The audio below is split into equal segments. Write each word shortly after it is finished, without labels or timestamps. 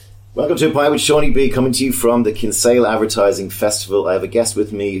Welcome to Pint with Seaniebee, coming to you from the Kinsale Advertising Festival. I have a guest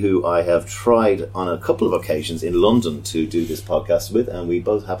with me who I have tried on a couple of occasions in London to do this podcast with, and we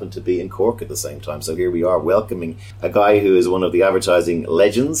both happen to be in Cork at the same time. So here we are welcoming a guy who is one of the advertising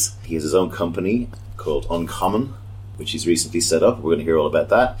legends. He has his own company called Uncommon, which he's recently set up. We're going to hear all about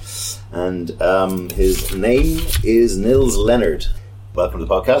that. And his name is Nils Leonard. Welcome to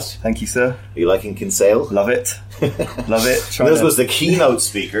the podcast. Thank you, sir. Are you liking Kinsale? Love it. Love it. Nils was the keynote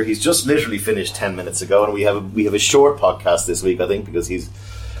speaker. He's just literally finished 10 minutes ago, and we have a short podcast this week, I think, because he's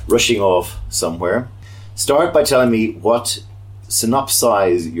rushing off somewhere. Start by telling me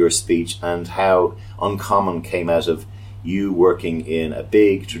synopsize your speech and how Uncommon came out of you working in a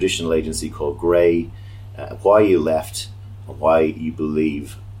big traditional agency called Grey, why you left, and why you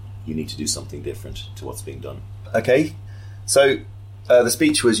believe you need to do something different to what's being done. Okay. So the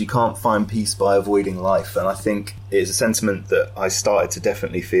speech was, you can't find peace by avoiding life. And I think it's a sentiment that I started to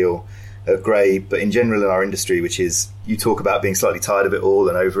definitely feel at Grey, but in general in our industry, which is, you talk about being slightly tired of it all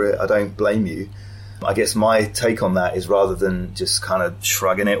and over it. I don't blame you. I guess my take on that is, rather than just kind of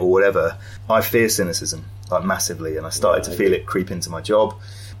shrugging it or whatever, I fear cynicism, like massively. And I started to feel it creep into my job.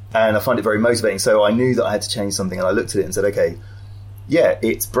 And I find it very motivating. So I knew that I had to change something, and I looked at it and said, okay, yeah,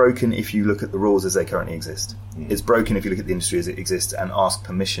 it's broken if you look at the rules as they currently exist. It's broken if you look at the industry as it exists and ask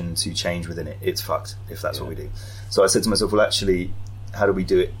permission to change within it. It's fucked if that's what we do. So I said to myself, well, actually, how do we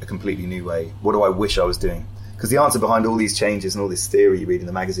do it a completely new way? What do I wish I was doing? Because the answer behind all these changes and all this theory you read in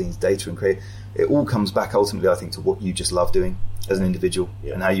the magazines, data and create, it all comes back ultimately, I think, to what you just love doing as an individual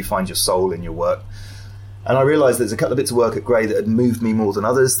and how you find your soul in your work. And I realised there's a couple of bits of work at Grey that had moved me more than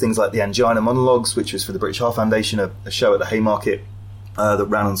others. Things like the Angina Monologues, which was for the British Heart Foundation, a show at the Haymarket that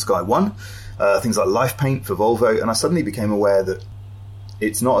ran on Sky One. Things like Life Paint for Volvo. And I suddenly became aware that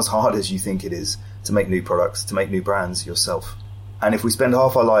it's not as hard as you think it is to make new products, to make new brands yourself. And if we spend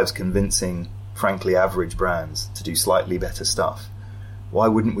half our lives convincing, frankly, average brands to do slightly better stuff, why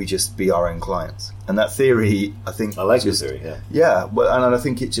wouldn't we just be our own clients? And that theory, I think... I like this theory, yeah. Yeah, and I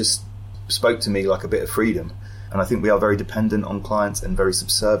think it just spoke to me like a bit of freedom. And I think we are very dependent on clients and very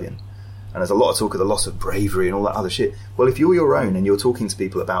subservient. And there's a lot of talk of the loss of bravery and all that other shit. Well, if you're your own and you're talking to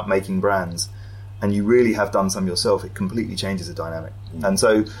people about making brands and you really have done some yourself, it completely changes the dynamic. And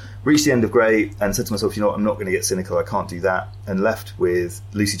so reached the end of Grey and said to myself, you know what, I'm not going to get cynical, I can't do that. And left with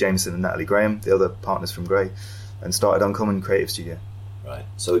Lucy Jameson and Natalie Graham, the other partners from Grey, and started Uncommon Creative Studio. Right.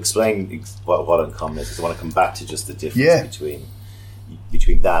 So explain what Uncommon is, because I want to come back to just the difference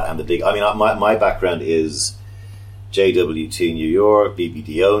between that and the big... I mean, my background is JWT New York,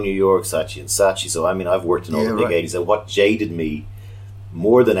 BBDO New York, Saatchi and Saatchi. So, I mean, I've worked in all the big 80s. And what jaded me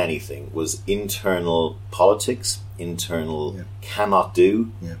more than anything was internal politics, internal cannot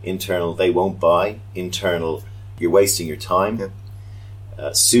do, internal they won't buy, internal you're wasting your time,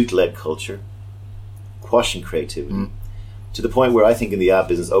 suit-led culture, quashing creativity, to the point where I think in the ad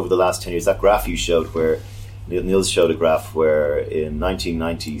business over the last 10 years, that graph you showed where, Nils showed a graph where in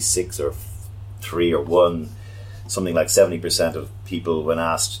 1996 or 3 or 1, something like 70% of people, when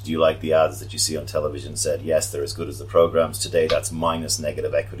asked, do you like the ads that you see on television, said, yes, they're as good as the programs. Today, that's minus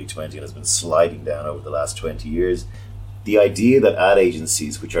negative equity 20 and has been sliding down over the last 20 years. The idea that ad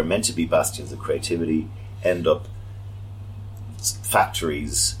agencies, which are meant to be bastions of creativity, end up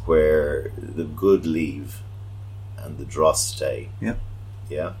factories where the good leave and the dross stay. Yeah.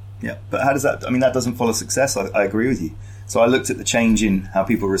 But how does that... I mean, that doesn't follow success. I agree with you. So I looked at the change in how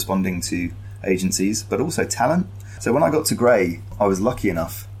people are responding to agencies, but also talent. So when I got to Grey, I was lucky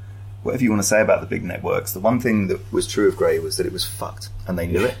enough, whatever you want to say about the big networks, the one thing that was true of Grey was that it was fucked, and they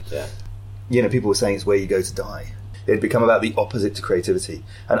knew it. You know, people were saying it's where you go to die. It had become about the opposite to creativity.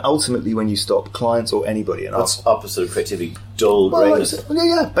 And ultimately, when you stop clients or anybody... And what's opposite of creativity? Dull greatness?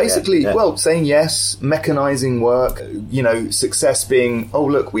 Basically, saying yes, mechanising work, you know, success being, oh,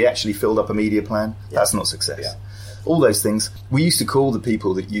 look, we actually filled up a media plan. That's not success. All those things. We used to call the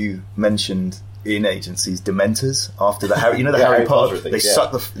people that you mentioned in agencies dementors after the Harry, you know, the Harry Potter thing. They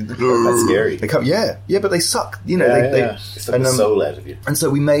suck the... That's scary. They come, but they suck. You know, they suck the soul out of you. And so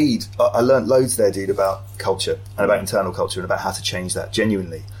we made... I learnt loads there, dude, about culture and about internal culture and about how to change that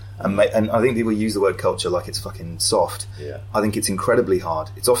genuinely. And I think people use the word culture like it's fucking soft. I think it's incredibly hard.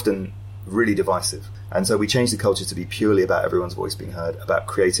 It's often really divisive. And so we changed the culture to be purely about everyone's voice being heard, about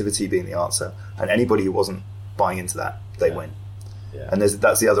creativity being the answer, and anybody who wasn't buying into that, they went. And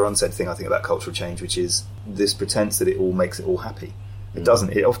that's the other unsaid thing I think about cultural change, which is this pretense that it all makes it all happy. It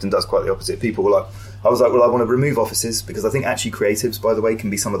doesn't. It often does quite the opposite. People were like, I was like, well, I want to remove offices, because I think actually creatives, by the way, can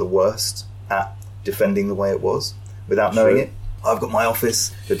be some of the worst at defending the way it was without knowing it. I've got my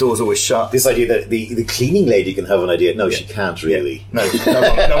office, the door's always shut. This idea that the cleaning lady can have an idea. No, she can't really. No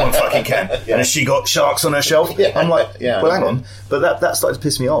one fucking can. And has she got sharks on her shelf? I'm like, well, hang on. But that started to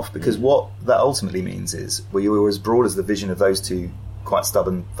piss me off, because what that ultimately means is we were as broad as the vision of those two quite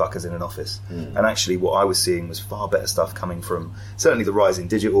stubborn fuckers in an office. And actually what I was seeing was far better stuff coming from certainly the rise in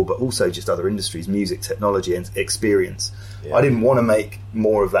digital, but also just other industries, music, technology and experience. I didn't want to make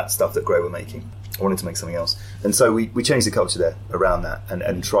more of that stuff that Grey were making. I wanted to make something else. And so we changed the culture there around that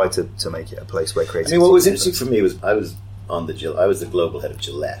and tried to make it a place where creativity... I mean, what was interesting for me was I was the global head of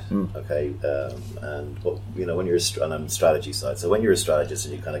Gillette, okay? And when you're on a strategy side, so when you're a strategist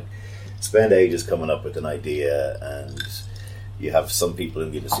and you kind of spend ages coming up with an idea, and you have some people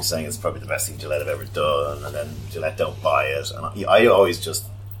in the industry saying it's probably the best thing Gillette have ever done, and then Gillette don't buy it. And I always just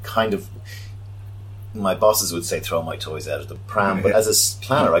kind of... My bosses would say throw my toys out of the pram, but as a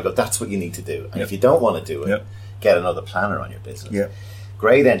planner I go, that's what you need to do, and if you don't want to do it, get another planner on your business.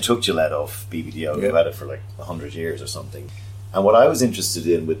 Grey then took Gillette off BBDO, who had it for like 100 years or something. And what I was interested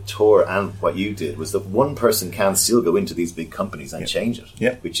in with Tor and what you did was that one person can still go into these big companies and change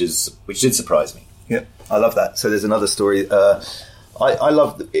it, which did surprise me. I love that. So there's another story. I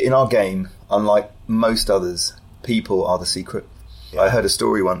love, in our game, unlike most others, people are the secret. I heard a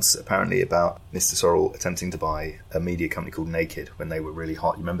story once, apparently, about Mr. Sorrell attempting to buy a media company called Naked when they were really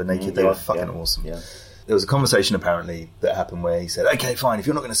hot. You remember Naked? They were fucking awesome. There was a conversation, apparently, that happened where he said, okay, fine, if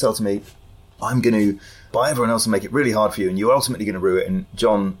you're not going to sell to me, I'm going to buy everyone else and make it really hard for you, and you're ultimately going to rue it. And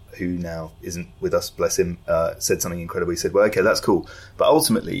John, who now isn't with us, bless him, said something incredible. He said, well, okay, that's cool, but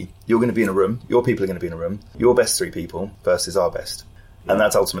ultimately, you're going to be in a room, your people are going to be in a room, your best three people versus our best. And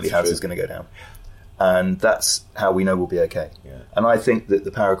that's ultimately how this is going to go down. And that's how we know we'll be okay. And I think that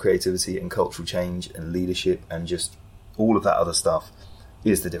the power of creativity and cultural change and leadership and just all of that other stuff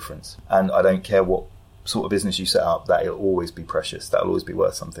is the difference. And I don't care what sort of business you set up, that'll always be precious. That'll always be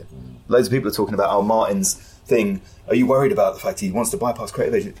worth something. Loads of people are talking about Martin's thing. Are you worried about the fact he wants to bypass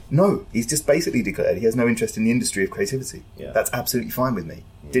creative agents? No, he's just basically declared he has no interest in the industry of creativity. That's absolutely fine with me.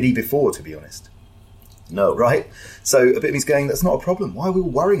 Did he before, to be honest? No. Right? So a bit of me's going, that's not a problem. Why are we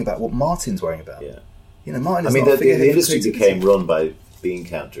worrying about what Martin's worrying about? Martin is the industry became run by bean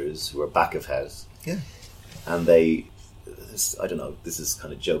counters who were back of house. And they... I don't know, this is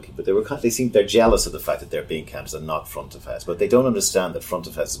kind of joking, but they're jealous of the fact that they're bean counters and not front of house, but they don't understand that front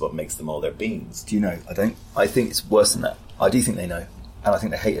of house is what makes them all their beans. Do you know? I think it's worse than that. I do think they know, and I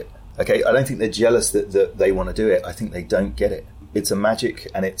think they hate it. Okay, I don't think they're jealous that they want to do it. I think they don't get it. It's a magic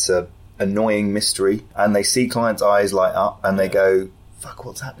and it's a annoying mystery, and they see clients' eyes light up and they go, fuck,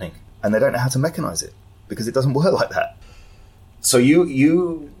 what's happening? And they don't know how to mechanize it because it doesn't work like that. So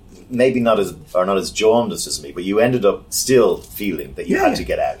you maybe not as jaundiced as me, but you ended up still feeling that you had to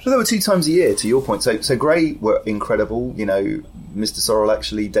get out. Well, there were 2 times a year, to your point. So Grey were incredible. You know, Mr. Sorrell,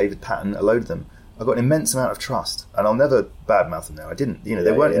 actually, David Patton, a load of them. I got an immense amount of trust, and I'll never badmouth them now. I didn't. You know,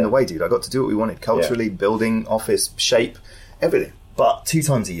 they weren't in the way, dude. I got to do what we wanted culturally, building, office, shape, everything. But 2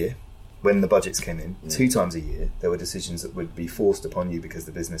 times a year, when the budgets came in, 2 times a year, there were decisions that would be forced upon you because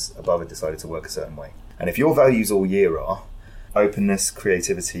the business above it decided to work a certain way. And if your values all year are openness,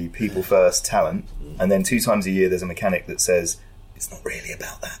 creativity, people first, talent, and then 2 times a year there's a mechanic that says it's not really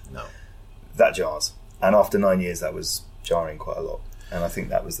about that. No, that jars. And after 9 years, that was jarring quite a lot. And I think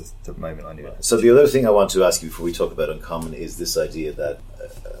that was the moment I knew it. So the other thing I want to ask you before we talk about Uncommon is this idea that,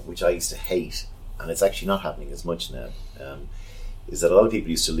 which I used to hate, and it's actually not happening as much now, is that a lot of people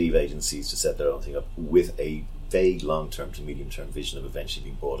used to leave agencies to set their own thing up with a vague long-term to medium-term vision of eventually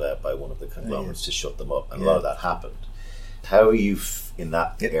being bought out by one of the conglomerates to shut them up. And a lot of that happened. How are you in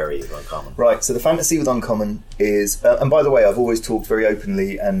that area of Uncommon? Right, so the fantasy with Uncommon is, and by the way, I've always talked very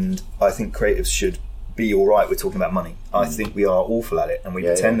openly, and I think creatives should be all right with talking about money. I think we are awful at it, and we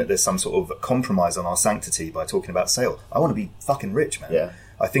pretend that there's some sort of compromise on our sanctity by talking about sale. I want to be fucking rich, man.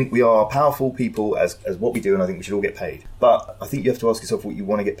 I think we are powerful people as what we do, and I think we should all get paid. But I think you have to ask yourself what you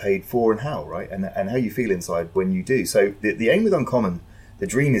want to get paid for and how, right? And how you feel inside when you do. So the aim with Uncommon, the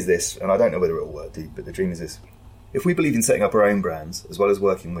dream is this, and I don't know whether it will work, dude, but the dream is this. If we believe in setting up our own brands, as well as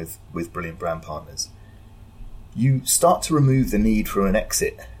working with brilliant brand partners, you start to remove the need for an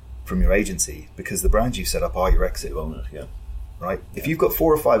exit from your agency because the brands you set up are your exit. Right? If you've got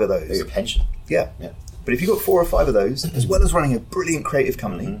 4 or 5 of those... They're your pension. But if you've got 4 or 5 of those, as well as running a brilliant creative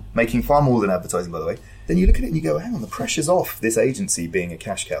company, making far more than advertising, by the way, then you look at it and you go, hang on, the pressure's off this agency being a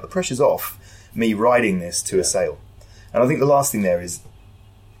cash cow. The pressure's off me riding this to a sale. And I think the last thing there is,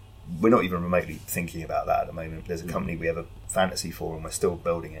 we're not even remotely thinking about that at the moment. There's a company we have a fantasy for and we're still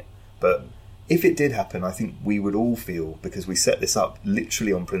building it. But if it did happen, I think we would all feel, because we set this up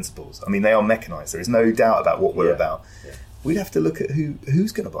literally on principles. I mean, they are mechanized. There is no doubt about what we're about. we'd have to look at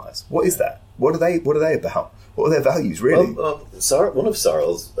who's going to buy us. What is that? What are they about? What are their values, really? One of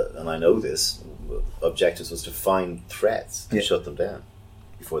Sorrel's, and I know this, objectives was to find threats and shut them down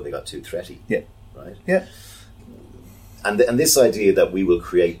before they got too threaty. Yeah. Right? Yeah. And this idea that we will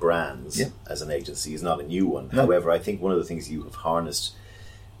create brands as an agency is not a new one. No. However, I think one of the things you have harnessed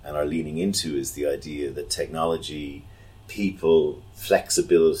and are leaning into is the idea that technology, people,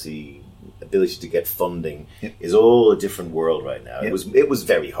 flexibility, ability to get funding is all a different world right now. It was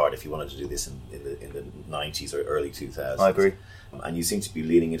very hard if you wanted to do this in the 90s or early 2000s. I agree. And you seem to be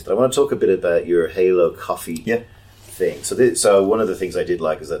leaning into that. I want to talk a bit about your Halo coffee thing. So one of the things I did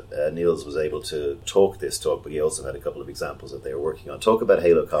like is that Nils was able to talk this talk, but he also had a couple of examples that they were working on. Talk about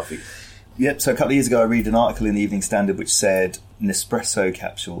Halo coffee. Yep, so a couple of years ago I read an article in the Evening Standard which said Nespresso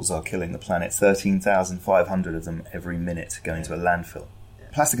capsules are killing the planet. 13,500 of them every minute go into a landfill.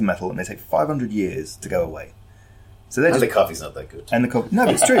 Plastic and metal, and they take 500 years to go away. So the coffee's not that good. And the coffee, no,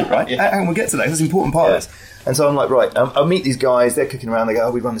 but it's true, right? And we'll get to that. It's an important part of this. And so I'm like, right, I'll meet these guys. They're cooking around. They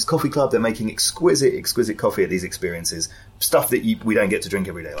go, we run this coffee club. They're making exquisite coffee at these experiences. Stuff that we don't get to drink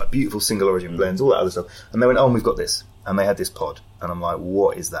every day, like beautiful single origin blends, all that other stuff. And they went, and we've got this. And they had this pod. And I'm like,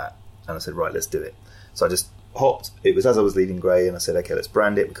 what is that? And I said, right, let's do it. So I just hopped. It was as I was leaving Grey, and I said, okay, let's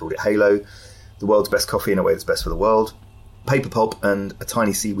brand it. We called it Halo, the world's best coffee in a way that's best for the world. Paper pulp and a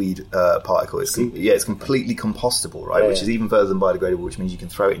tiny seaweed particle. It's completely compostable, right? Which is even further than biodegradable, which means you can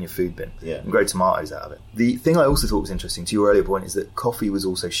throw it in your food bin and grow tomatoes out of it. The thing I also thought was interesting, to your earlier point, is that coffee was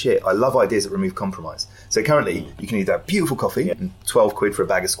also shit. I love ideas that remove compromise. So currently, you can either have beautiful coffee and 12 quid for a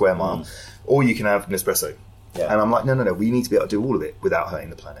bag of Square Mile, or you can have Nespresso. Yeah. And I'm like, no, we need to be able to do all of it without hurting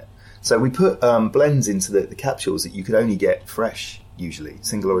the planet. So we put blends into the capsules that you could only get fresh, usually,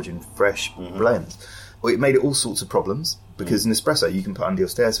 single origin fresh blends. Well, it made it all sorts of problems. Because Nespresso you can put under your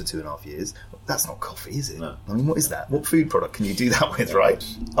stairs for 2.5 years. That's not coffee, is it? No. I mean, what is that? What food product can you do that with, right?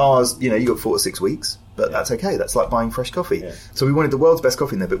 Ours, you got 4 to 6 weeks, but that's okay. That's like buying fresh coffee. Yeah. So we wanted the world's best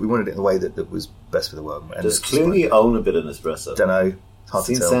coffee in there, but we wanted it in a way that was best for the world. And does Clooney own a bit of Nespresso? Don't know. Hard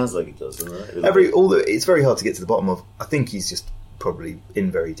to tell. Sounds like he does, doesn't it? It's very hard to get to the bottom of. I think he's just probably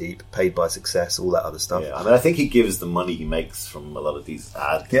in very deep, paid by success, all that other stuff. Yeah, I mean, I think he gives the money he makes from a lot of these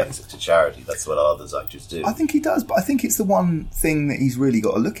ad things to charity. That's what all those actors do. I think he does, but I think it's the one thing that he's really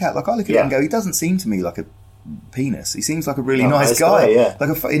got to look at. Like, I look at him and go, he doesn't seem to me like a penis. He seems like a really nice guy.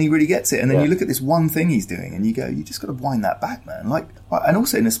 And he really gets it. And then you look at this one thing he's doing and you go, you just got to wind that back, man. Like, and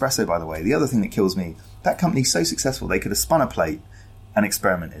also Nespresso, by the way, the other thing that kills me, that company's so successul, they could have spun a plate and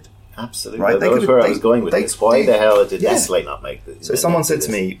experimented. Absolutely. Right? That's where I was going with this. Why the hell did Nestle not make this? So someone said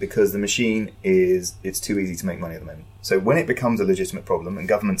to me, because the machine it's too easy to make money at the moment. So when it becomes a legitimate problem and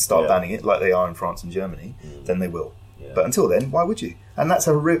governments start banning it, like they are in France and Germany, then they will. Yeah. But until then, why would you? And that's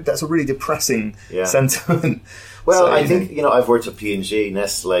a really depressing sentiment. Well, so, I think, I've worked at P&G,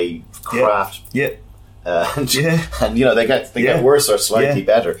 Nestle, Kraft. And they get worse or slightly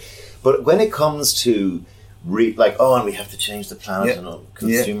better. But when it comes to and we have to change the planet and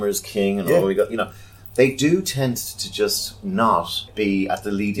consumer is king and all we got, they do tend to just not be at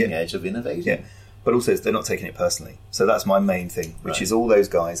the leading edge of innovating. Yeah. But also they're not taking it personally. So that's my main thing, which is all those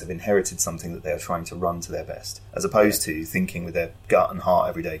guys have inherited something that they're trying to run to their best, as opposed to thinking with their gut and heart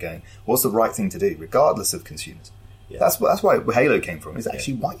every day going, what's the right thing to do, regardless of consumers. Yeah. That's why Halo came from, is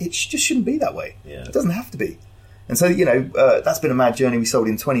actually why it just shouldn't be that way. Yeah. It doesn't have to be. And so, that's been a mad journey. We sold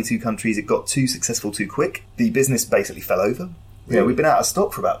in 22 countries. It got too successful too quick. The business basically fell over. We've been out of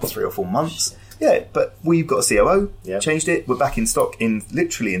stock for about 3 or 4 months. Yeah, but we've got a COO, changed it. We're back in stock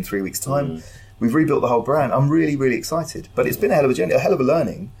literally in 3 weeks' time. We've rebuilt the whole brand. I'm really, really excited. But it's been a hell of a journey, a hell of a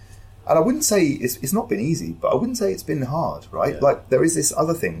learning. And I wouldn't say it's not been easy, but I wouldn't say it's been hard, right? Yeah. Like, there is this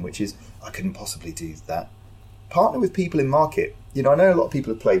other thing, which is, I couldn't possibly do that. Partner with people in market. I know a lot of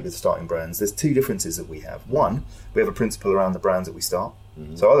people have played with starting brands. There's 2 differences that we have. One, we have a principle around the brands that we start.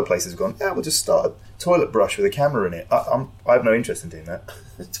 Mm-hmm. So other places have gone, we'll just start a toilet brush with a camera in it. I have no interest in doing that.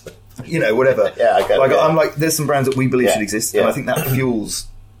 Whatever. I'm like, there's some brands that we believe should exist, and I think that fuels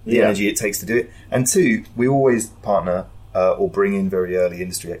the energy it takes to do it. And 2, we always partner or bring in very early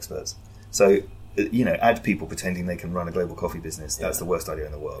industry experts. So, add people pretending they can run a global coffee business. That's the worst idea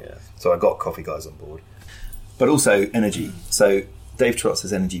in the world. Yeah. So I got coffee guys on board. But also energy. So Dave Trott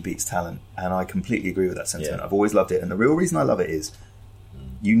says energy beats talent, and I completely agree with that sentiment. Yeah. I've always loved it, and the real reason I love it is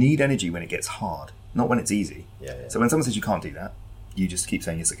you need energy when it gets hard, not when it's easy. Yeah. So when someone says you can't do that, you just keep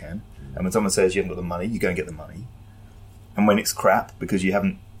saying yes I can. And when someone says you haven't got the money, you go and get the money. And when it's crap because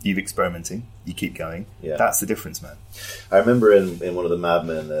you've experimenting, you keep going. Yeah. That's the difference, man. I remember in one of the Mad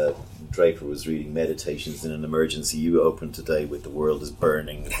Men Draper was reading Meditations in an Emergency, you opened today with "The world is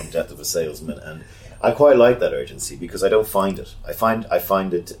burning" from Death of a Salesman, and I quite like that urgency because I don't find it. I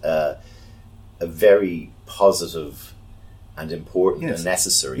find it a very positive and important and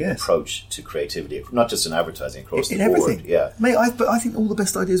necessary approach to creativity, not just in advertising, across the board. Everything. Yeah, mate. But I think all the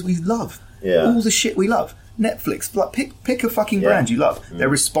best ideas we love. Yeah. All the shit we love. Netflix, like pick a fucking brand you love. They're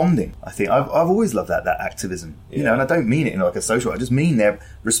responding. I think I've always loved that activism. You know, and I don't mean it in like a social. I just mean they're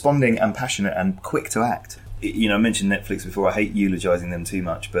responding and passionate and quick to act. You know, I mentioned Netflix before. I hate eulogising them too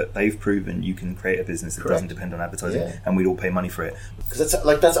much, but they've proven you can create a business that doesn't depend on advertising, and we'd all pay money for it. Because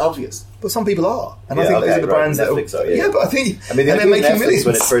that's obvious. But some people are, and I think those are the brands Netflix that. Are, but I think and they're making Netflix millions.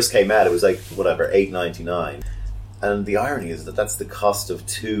 When it first came out, it was like whatever $8.99. And the irony is that that's the cost of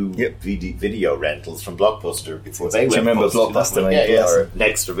two video rentals from Blockbuster before they went. Do you remember Blockbuster? Or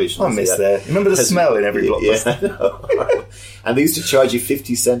Next Revision. I miss that. Remember the smell in every Blockbuster? Yeah, and they used to charge you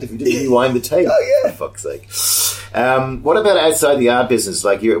 50 cents if you didn't rewind the tape. Oh yeah, for fuck's sake. What about outside the ad business?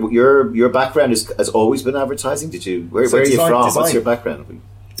 Like your background has always been advertising. Did you? Where are you from? Design. What's your background?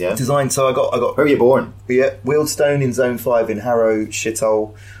 Yeah. Design. So I got. Where were you born? Yeah, Wealdstone in Zone 5 in Harrow,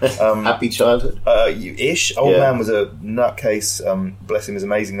 shithole. Happy childhood? Ish. Old man was a nutcase. Bless him, is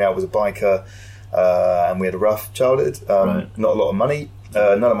amazing now. Was a biker, and we had a rough childhood. Not a lot of money.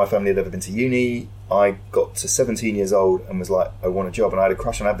 None of my family had ever been to uni. I got to 17 years old and was like, I want a job, and I had a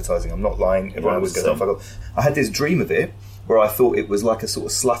crush on advertising. I'm not lying. Everyone always goes, I had this dream of it where I thought it was like a sort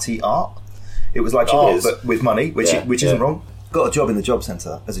of slutty art. It was like art, but with money, which isn't wrong. Got a job in the job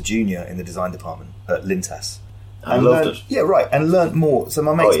centre as a junior in the design department at Lintas. And loved it. Yeah, right, and learnt more. So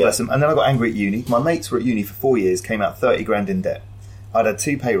my mates, bless them, and then I got angry at uni. My mates were at uni for 4 years, came out 30 grand in debt. I'd had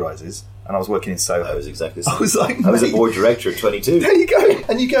 2 pay rises, and I was working in Soho. I was exactly the same. I was like, I was a board director at 22. There you go.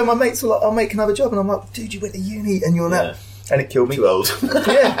 And you go, my mates were like, I'll make another job. And I'm like, dude, you went to uni and you're that. And it killed me. Too old.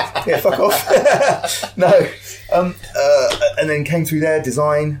 yeah, fuck off. No. And then came through there.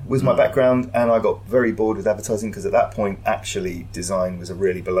 Design was my background, and I got very bored with advertising because at that point, actually, design was a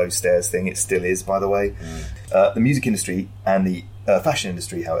really below stairs thing. It still is, by the way. The music industry and the fashion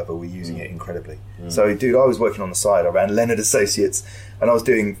industry, however, were using it incredibly. So, dude, I was working on the side. I ran Leonard Associates, and I was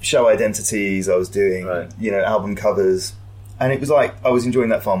doing show identities. I was doing, album covers, and it was like I was enjoying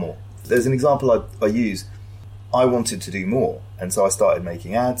that far more. There's an example I use. I wanted to do more, and so I started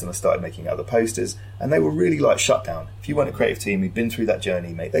making ads and I started making other posters, and they were really like shut down. If you weren't a creative team who'd been through that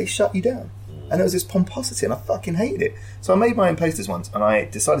journey, mate, they shut you down. And there was this pomposity, and I fucking hated it. So I made my own posters once, and I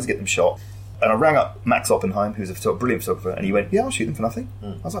decided to get them shot, and I rang up Max Oppenheim, who's a brilliant photographer, and he went, yeah, I'll shoot them for nothing.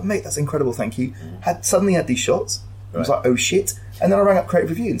 I was like, mate, that's incredible, thank you. Suddenly had these shots. I was like, oh shit. And then I rang up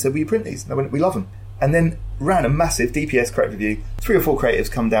Creative Review and said, will you print these? And they went, we love them. And then ran a massive DPS Creative Review. 3 or 4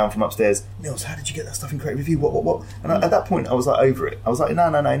 creatives come down from upstairs. Nils, how did you get that stuff in Creative Review? What? And at that point, I was like over it. I was like, no,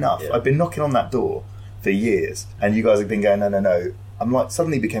 enough. Yeah. I've been knocking on that door for years, and you guys have been going, no. I'm like,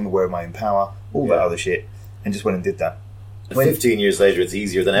 suddenly became aware of my own power, all that other shit, and just went and did that. 15 years later, it's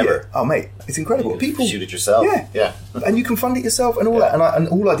easier than ever. Oh, mate, it's incredible. People shoot it yourself. Yeah. And you can fund it yourself and all that. And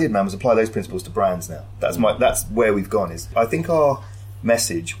all I did, man, was apply those principles to brands now. That's where we've gone. Is I think our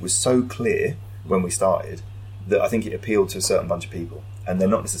message was so clear when we started that I think it appealed to a certain bunch of people, and they're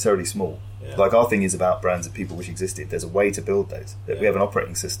not necessarily small. Yeah. Like our thing is about brands of people which existed. There's a way to build those. We have an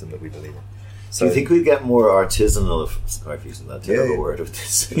operating system that we believe in. So, do you think we'd get more artisanal, sorry for using that terrible word of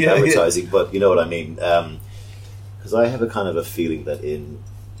this advertising, but you know what I mean? Because I have a kind of a feeling that in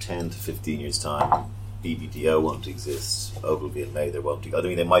 10 to 15 years' time, BBDO won't exist, Ogilvy and Mather won't exist. I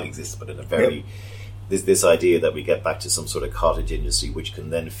mean, they might exist, but in a very... This idea that we get back to some sort of cottage industry which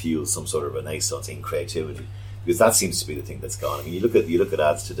can then fuel some sort of renaissance in creativity, because that seems to be the thing that's gone. I mean, you look at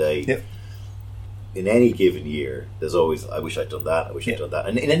ads today. In any given year, there's always, I wish I'd done that, I wish I'd done that,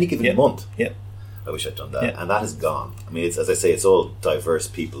 and in any given month, I wish I'd done that, and that has gone. I mean, it's, as I say, it's all diverse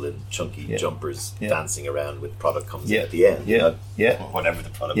people in chunky jumpers dancing around with product comes in at the end, whatever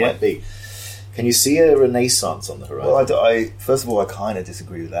the product might be. Can you see a renaissance on the horizon? Well, I first of all, I kind of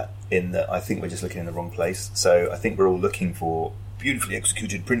disagree with that, in that I think we're just looking in the wrong place. So I think we're all looking for beautifully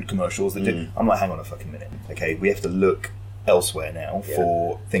executed print commercials that do... I'm like, hang on a fucking minute. Okay, we have to look elsewhere now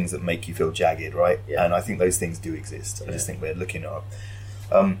for things that make you feel jagged, right? And I think those things do exist. I just think we're looking up.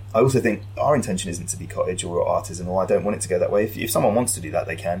 I also think our intention isn't to be cottage or artisanal. I don't want it to go that way. If someone wants to do that,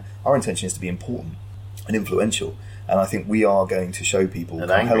 they can. Our intention is to be important and influential. And I think we are going to show people,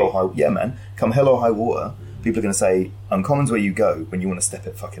 come hell or high water, people are going to say, Uncommon's where you go when you want to step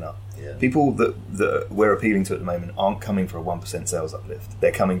it fucking up. People that we're appealing to at the moment aren't coming for a 1% sales uplift.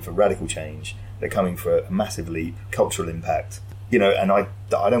 They're coming for radical change. They're coming for a massive leap, cultural impact. You know, and I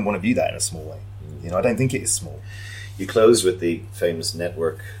don't want to view that in a small way. You know, I don't think it is small. You closed with the famous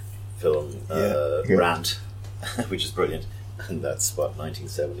network film Rant, which is brilliant, and that's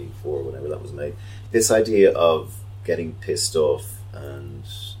 1974, whenever that was made. This idea of getting pissed off and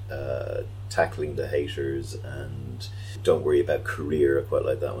tackling the haters and don't worry about career. I quite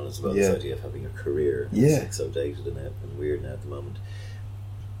like that one as well. This idea of having a career. It's so dated and weird now at the moment.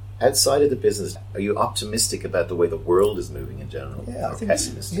 Outside of the business, are you optimistic about the way the world is moving in general? Yeah, I think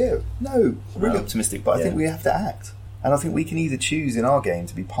pessimistic? Really optimistic, but I think we have to act. And I think we can either choose in our game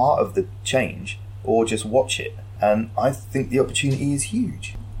to be part of the change or just watch it. And I think the opportunity is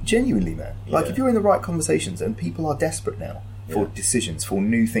huge. Genuinely, man. Like, if you're in the right conversations, and people are desperate now for decisions, for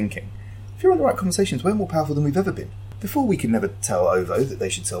new thinking, if you're in the right conversations, we're more powerful than we've ever been. Before, we could never tell OVO that they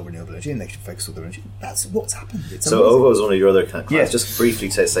should sell renewable energy and they should focus all their energy. That's what's happened. It's so amazing. OVO is one of your other kind of clients. Just briefly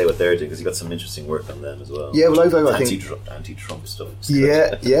to say what they're doing, because you've got some interesting work on them as well. Yeah, well, OVO, I think... Anti-Trump stuff.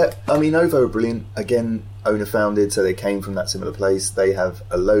 Yeah. I mean, OVO are brilliant. Again, owner-founded, so they came from that similar place. They have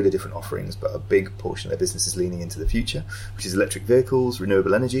a load of different offerings, but a big portion of their business is leaning into the future, which is electric vehicles,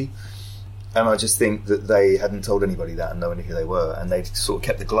 renewable energy. And I just think that they hadn't told anybody that and no one knew who they were. And they sort of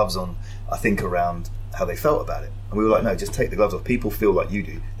kept the gloves on, I think, around how they felt about it. And we were like, no, just take the gloves off. People feel like you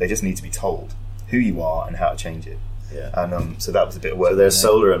do. They just need to be told who you are and how to change it. Yeah. And so that was a bit of work. So they're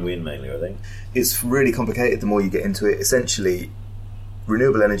solar and wind mainly, I think. It's really complicated the more you get into it. Essentially,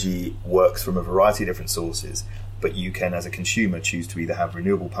 renewable energy works from a variety of different sources, but you can, as a consumer, choose to either have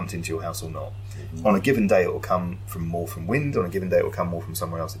renewable pumped into your house or not. Mm-hmm. On a given day, it will come more from wind. On a given day, it will come more from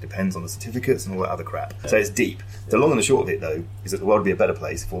somewhere else. It depends on the certificates and all that other crap. Yeah. So it's deep. The long and the short of it, though, is that the world would be a better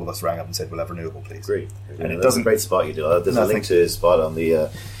place if all of us rang up and said, we'll have renewable, please. Great. And that's a great spot you do. There's a link to his spot on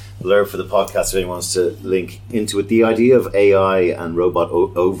the blurb for the podcast if anyone wants to link into it. The idea of AI and robot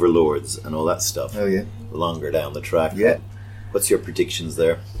overlords and all that stuff. Oh, yeah. Longer down the track. Yeah. What's your predictions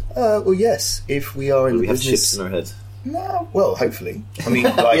there? Well, yes. If we are in the business... We have chips in our heads. No, well, hopefully. I mean,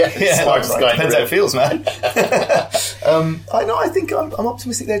 like, depends how it feels, man. I think I'm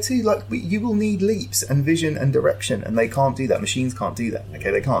optimistic there too. Like, you will need leaps and vision and direction, and they can't do that. Machines can't do that. Okay,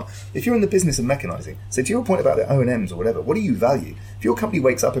 they can't. If you're in the business of mechanising, so to your point about the O&Ms or whatever, what do you value? If your company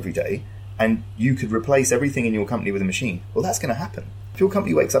wakes up every day and you could replace everything in your company with a machine, well, that's going to happen. If your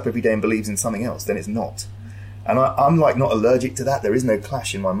company wakes up every day and believes in something else, then it's not. And I'm like not allergic to that. There is no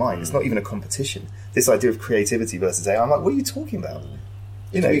clash in my mind. It's not even a competition. This idea of creativity versus AI, I'm like, what are you talking about?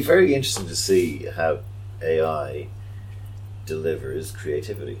 It'd be very interesting to see how AI delivers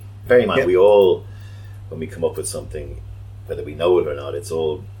creativity. Bearing in mind, we all, when we come up with something, whether we know it or not, it's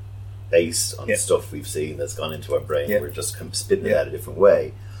all based on stuff we've seen that's gone into our brain. We're just spitting it out a different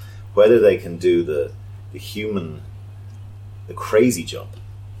way. Whether they can do the human, the crazy jump.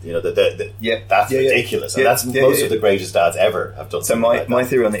 You know, that's ridiculous. And that's most of the greatest dads ever have done. So my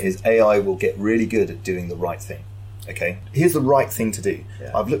theory on it is AI will get really good at doing the right thing. Okay? Here's the right thing to do.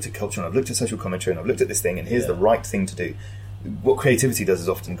 Yeah. I've looked at culture and I've looked at social commentary and I've looked at this thing and here's the right thing to do. What creativity does is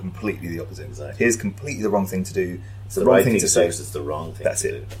often completely the opposite. Exactly. Here's completely the wrong thing to do. It's the wrong thing to say. It's the wrong thing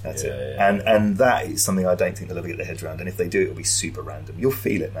to do. That's it. And that is something I don't think they'll ever get their heads around. And if they do, it'll be super random. You'll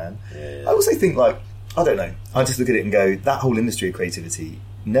feel it, man. I also think, like, I don't know. I just look at it and go, that whole industry of creativity,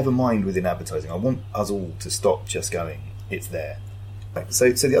 never mind within advertising. I want us all to stop just going, it's there. So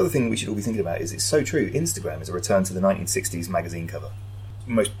the other thing we should all be thinking about is it's so true. Instagram is a return to the 1960s magazine cover.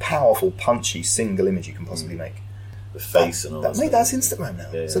 The most powerful, punchy, single image you can possibly make. The face and all that. That's Instagram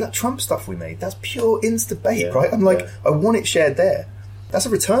now. Yeah. So that Trump stuff we made, that's pure Insta bait, right? I'm like, I want it shared there. That's a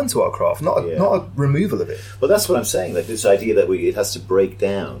return to our craft, not a removal of it. Well, that's what I'm saying. Like this idea that it has to break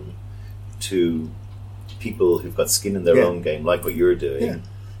down to people who've got skin in their own game, like what you're doing,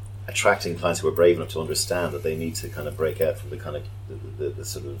 attracting clients who are brave enough to understand that they need to kind of break out from the kind of the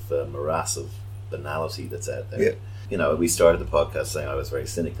sort of morass of banality that's out there. Yeah. You know, we started the podcast saying I was very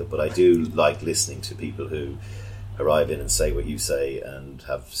cynical, but I do like listening to people who arrive in and say what you say and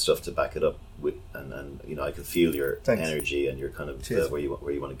have stuff to back it up with, and you know, I can feel your energy and your kind of where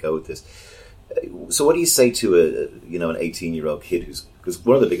you want to go with this. So what do you say to an 18-year-old kid because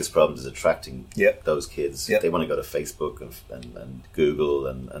one of the biggest problems is attracting those kids. They want to go to Facebook and Google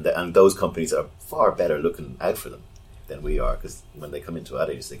and those companies are far better looking out for them than we are, because when they come into ad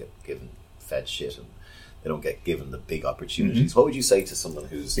agencies they get fed shit and they don't get given the big opportunities. Mm-hmm. What would you say to someone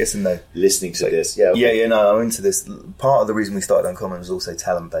who's listening to this? I'm into this. Part of the reason we started Uncommon was also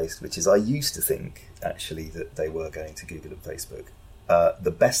talent-based, which is I used to think, actually, that they were going to Google and Facebook.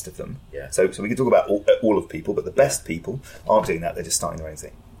 The best of them. Yeah. So we can talk about all of people, but the best people aren't doing that. They're just starting their own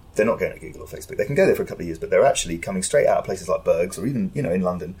thing. They're not going to Google or Facebook. They can go there for a couple of years, but they're actually coming straight out of places like Bergs or even, in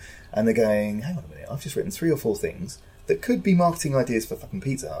London, and they're going, hang on a minute, I've just written 3 or 4 things. that could be marketing ideas for fucking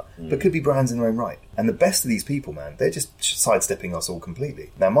Pizza Hut, but could be brands in their own right. And the best of these people, man, they're just sidestepping us all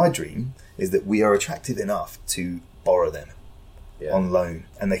completely. Now, my dream is that we are attractive enough to borrow them on loan,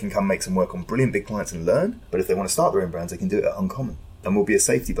 and they can come make some work on brilliant big clients and learn. But if they want to start their own brands, they can do it at Uncommon, and we'll be a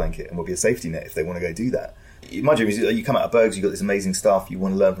safety blanket, and we'll be a safety net if they want to go do that. My dream is you come out of Bergs, you've got this amazing stuff, you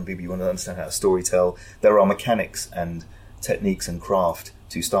want to learn from people, you want to understand how to storytell. There are mechanics and techniques and craft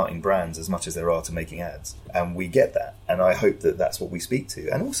to starting brands as much as there are to making ads, and we get that, and I hope that that's what we speak to.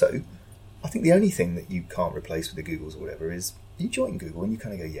 And also, I think the only thing that you can't replace with the Googles or whatever is you join Google and you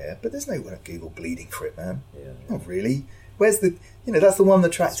kind of go, yeah, but there's no one at Google bleeding for it, man. Not really. Where's the, that's the one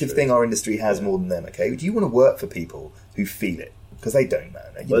attractive thing our industry has more than them, okay? Do you want to work for people who feel it? Because they don't,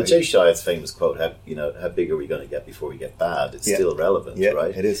 man. Well, Jay Shire's famous quote, how big are we going to get before we get bad? It's still relevant,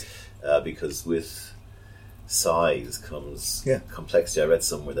 right? It is. Because with size comes complexity. I read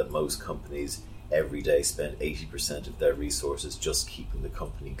somewhere that most companies every day spend 80% of their resources just keeping the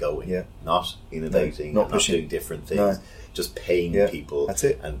company going, not innovating, not doing different things, just paying people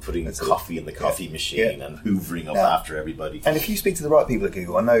and putting coffee in the coffee machine and hoovering up after everybody. And if you speak to the right people at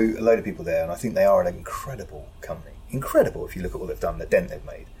Google, I know a load of people there, and I think they are an incredible company. Incredible if you look at what they've done, the dent they've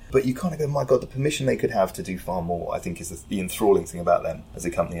made. But you kind of go, my God, the permission they could have to do far more, I think, is the enthralling thing about them as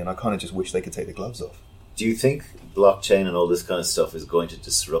a company, and I kind of just wish they could take the gloves off. Do you think blockchain and all this kind of stuff is going to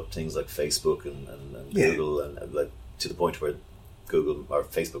disrupt things like Facebook and Google and like to the point where Google or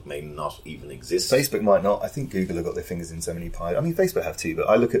Facebook may not even exist? Facebook might not. I think Google have got their fingers in so many pies. I mean, Facebook have too, but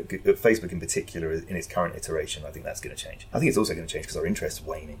I look at Facebook in particular in its current iteration. I think that's going to change. I think it's also going to change because our interest is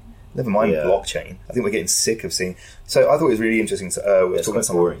waning. Never mind blockchain. I think we're getting sick of seeing. So I thought it was really interesting. It's quite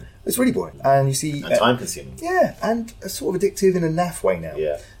boring. It's really boring, and you see, and time consuming. Yeah, and sort of addictive in a naff way now.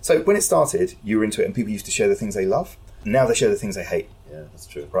 Yeah. So when it started, you were into it, and people used to share the things they love. Now they share the things they hate. Yeah, that's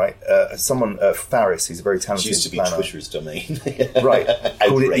true. Right? Faris, who's a very talented planner. It used to be planner. Twitter's domain. Right.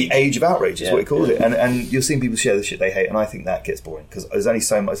 Called it the age of outrage, is what he called it. And you're seeing people share the shit they hate, and I think that gets boring because there's only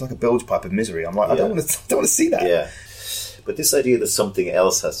so much. It's like a bilge pipe of misery. I'm like, I don't want to see that. Yeah. But this idea that something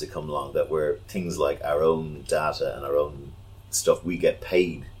else has to come along, that where things like our own data and our own stuff, we get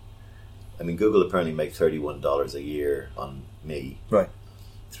paid. I mean, Google apparently make $31 a year on me, right,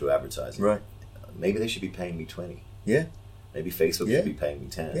 through advertising. Right. Maybe they should be paying me 20. Yeah. Maybe Facebook should be paying me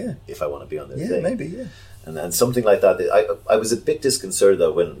 10 if I want to be on their thing. Yeah, maybe, And then something like that. I was a bit disconcerted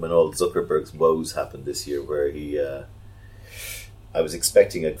though when all Zuckerberg's woes happened this year, where he. I was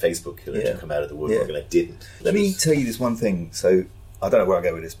expecting a Facebook killer to come out of the woodwork, and it didn't. Let me tell you this one thing. So I don't know where I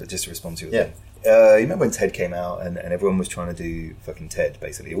go with this, but just to respond to your thing. You remember when TED came out and everyone was trying to do fucking TED,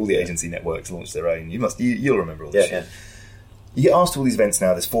 basically? All the agency networks launched their own. You'll remember all this shit. You get asked to all these events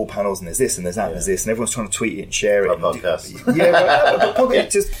now, there's 4 panels and there's this and there's that and there's this, and everyone's trying to tweet it and share it. Our podcast.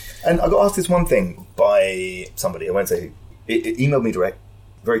 And I got asked this one thing by somebody, I won't say who. It emailed me direct,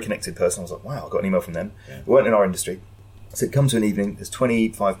 very connected person. I was like, wow, I got an email from them. We weren't in our industry. I said, come to an evening, there's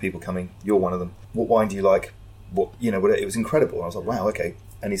 25 people coming, you're one of them. What wine do you like? It was incredible. I was like, wow, okay.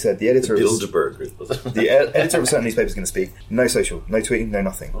 And he said, the editor Bilderberg Group, was it? The editor of a certain newspaper is going to speak. No social, no tweeting, no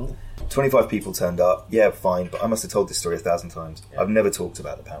nothing. 25 people turned up. Yeah, fine, but I must have told this story 1,000 times. I've never talked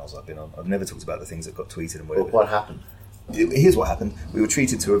about the panels I've been on. I've never talked about the things that got tweeted and whatever. Well, what happened? Here's what happened. We were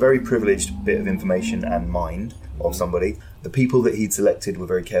treated to a very privileged bit of information and mind of somebody. The people that he'd selected were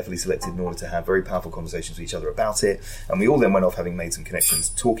very carefully selected in order to have very powerful conversations with each other about it. And we all then went off having made some connections,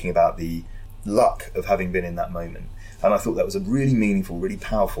 talking about the luck of having been in that moment. And I thought that was a really meaningful, really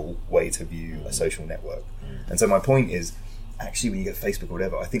powerful way to view a social network. And so my point is, actually, when you get Facebook or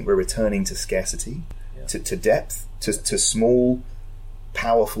whatever, I think we're returning to scarcity, to depth, to small,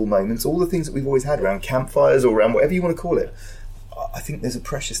 powerful moments, all the things that we've always had around campfires or around whatever you want to call it. I think there's a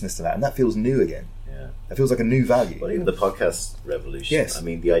preciousness to that, and that feels new again. Yeah. It feels like a new value. Well, even the podcast revolution. Yes. I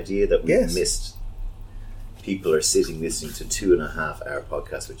mean, the idea that we missed... People are sitting listening to 2.5 hour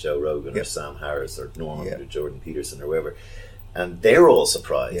podcasts with Joe Rogan or Sam Harris or Norman or Jordan Peterson or whoever, and they're all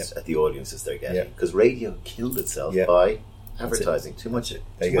surprised at the audiences they're getting because radio killed itself by advertising. Too much of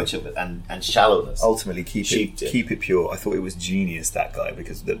it and shallowness. Ultimately, keep it pure. I thought it was genius, that guy,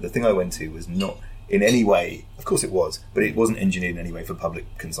 because the thing I went to was not in any way, of course it was, but it wasn't engineered in any way for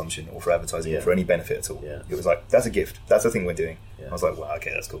public consumption or for advertising or for any benefit at all. It was like, that's a gift, that's the thing we're doing. I was like, wow,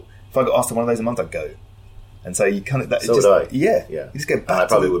 okay, that's cool. If I got asked to one of those a month, I'd go. And so you kind of... So would I. Yeah. You just go back. I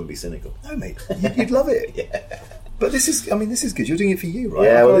probably wouldn't be cynical. No, mate. You'd love it. But this is good. You're doing it for you, right?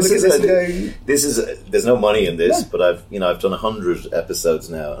 Yeah, well, there's no money in this, but I've done 100 episodes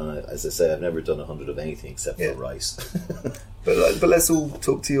now, and as I say, I've never done 100 of anything except for rice. But let's all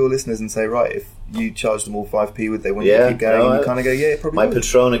talk to your listeners and say, right, if you charge them all 5p, would they want you to keep going? And you kind of go, yeah, probably. My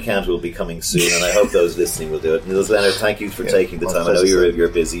Patreon account will be coming soon, and I hope those listening will do it. Nils Leonard, thank you for taking the time. I know you're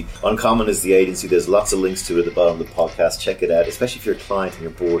busy. Uncommon is the agency. There's lots of links to it at the bottom of the podcast. Check it out, especially if you're a client and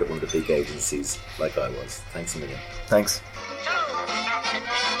you're bored at one of the big agencies like I was. Thanks a million. Thanks.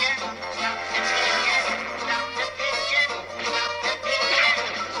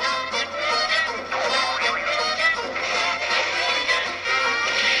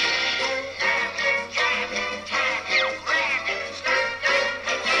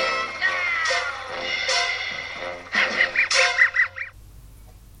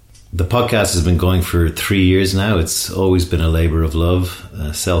 The podcast has been going for 3 years now. It's always been a labour of love,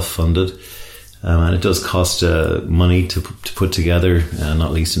 self-funded, and it does cost money to put together,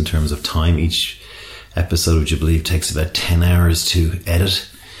 not least in terms of time. Each episode, which I believe takes about 10 hours to edit,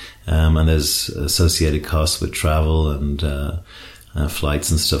 and there's associated costs with travel and flights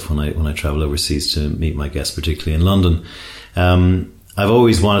and stuff when I travel overseas to meet my guests, particularly in London. I've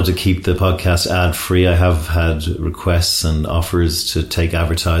always wanted to keep the podcast ad-free. I have had requests and offers to take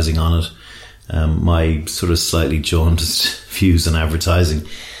advertising on it. My sort of slightly jaundiced views on advertising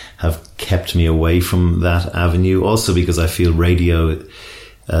have kept me away from that avenue. Also because I feel radio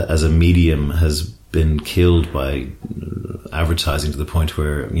as a medium has been killed by advertising to the point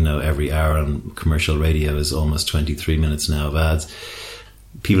where, every hour on commercial radio is almost 23 minutes now of ads.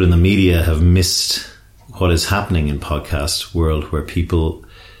 People in the media have missed what is happening in podcast world, where people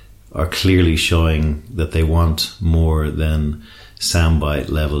are clearly showing that they want more than soundbite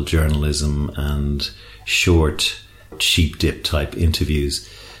level journalism and short cheap dip type interviews.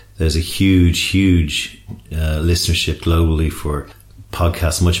 There's a huge listenership globally for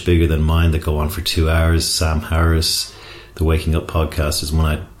podcasts much bigger than mine that go on for 2 hours. Sam Harris, the Waking Up podcast, is one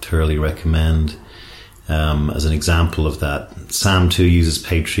I thoroughly recommend. As an example of that, Sam too uses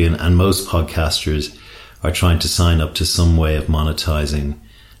Patreon, and most podcasters are trying to sign up to some way of monetizing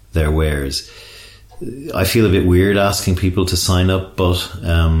their wares. I feel a bit weird asking people to sign up, but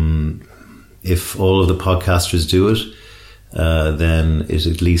if all of the podcasters do it, then it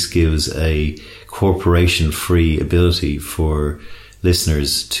at least gives a corporation-free ability for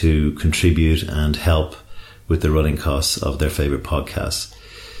listeners to contribute and help with the running costs of their favorite podcasts.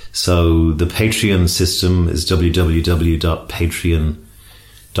 So the Patreon system is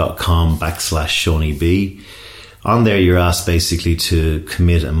www.patreon.com/Seaniebee. On there, you're asked basically to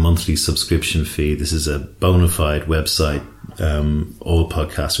commit a monthly subscription fee. This is a bona fide website. All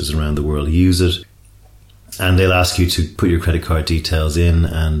podcasters around the world use it. And they'll ask you to put your credit card details in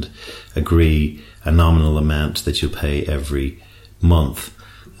and agree a nominal amount that you'll pay every month.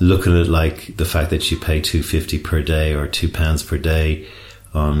 Look at it like the fact that you pay $2.50 per day or £2 per day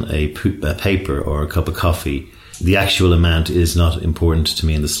on a paper or a cup of coffee. The actual amount is not important to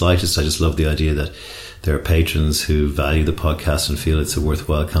me in the slightest. I just love the idea that there are patrons who value the podcast and feel it's a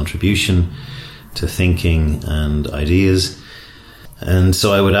worthwhile contribution to thinking and ideas. And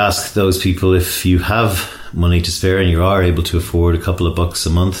so I would ask those people, if you have money to spare and you are able to afford a couple of bucks a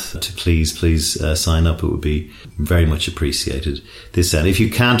month, to please sign up. It would be very much appreciated. If you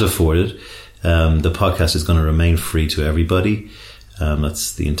can't afford it, the podcast is going to remain free to everybody.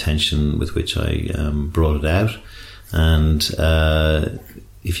 That's the intention with which I brought it out. And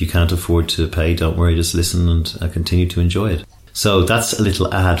if you can't afford to pay, don't worry, just listen and continue to enjoy it. So that's a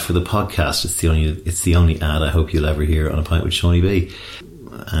little ad for the podcast. It's the only ad I hope you'll ever hear on A Pint with Seaniebee.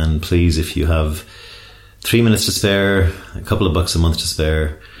 And please, if you have 3 minutes to spare, a couple of bucks a month to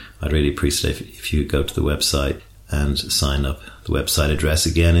spare, I'd really appreciate it if you go to the website and sign up. The website address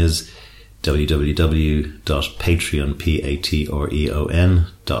again is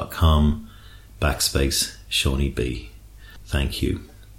www.patreon.com/Seaniebee. Thank you.